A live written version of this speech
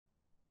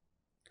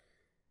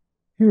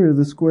Here,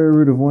 the square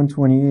root of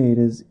 128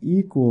 is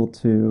equal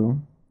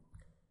to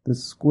the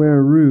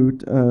square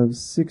root of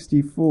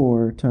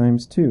 64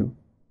 times 2.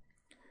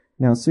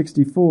 Now,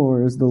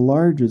 64 is the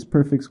largest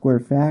perfect square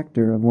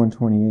factor of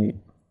 128.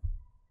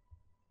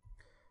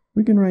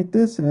 We can write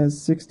this as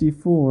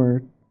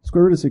square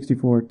root of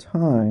 64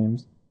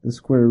 times the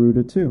square root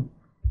of 2.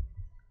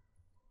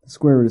 The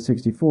square root of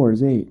 64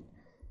 is 8,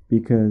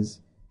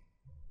 because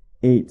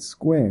 8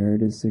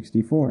 squared is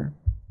 64.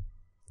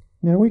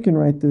 Now we can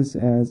write this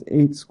as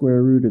 8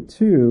 square root of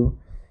 2,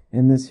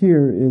 and this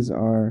here is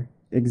our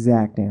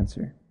exact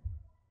answer.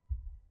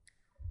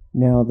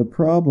 Now the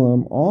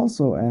problem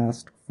also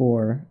asked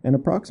for an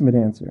approximate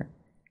answer,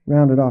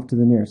 rounded off to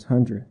the nearest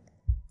hundredth.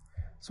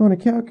 So on a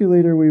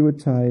calculator we would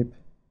type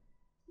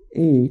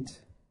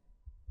 8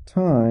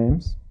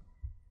 times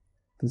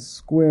the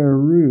square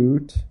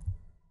root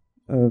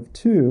of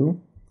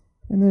 2,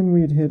 and then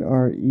we'd hit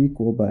our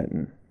equal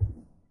button.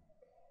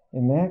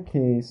 In that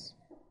case,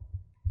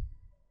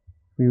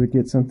 we would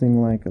get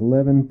something like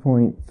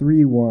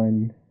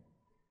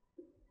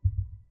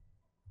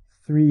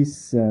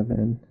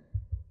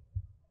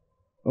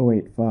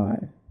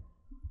 11.3137085.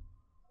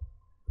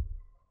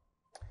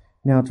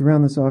 Now to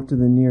round this off to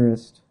the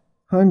nearest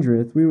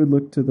hundredth, we would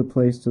look to the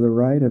place to the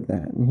right of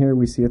that, and here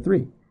we see a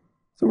 3.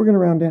 So we're going to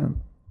round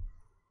down.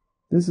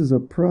 This is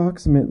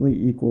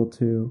approximately equal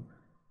to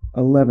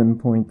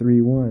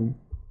 11.31.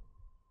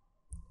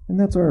 And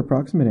that's our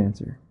approximate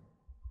answer.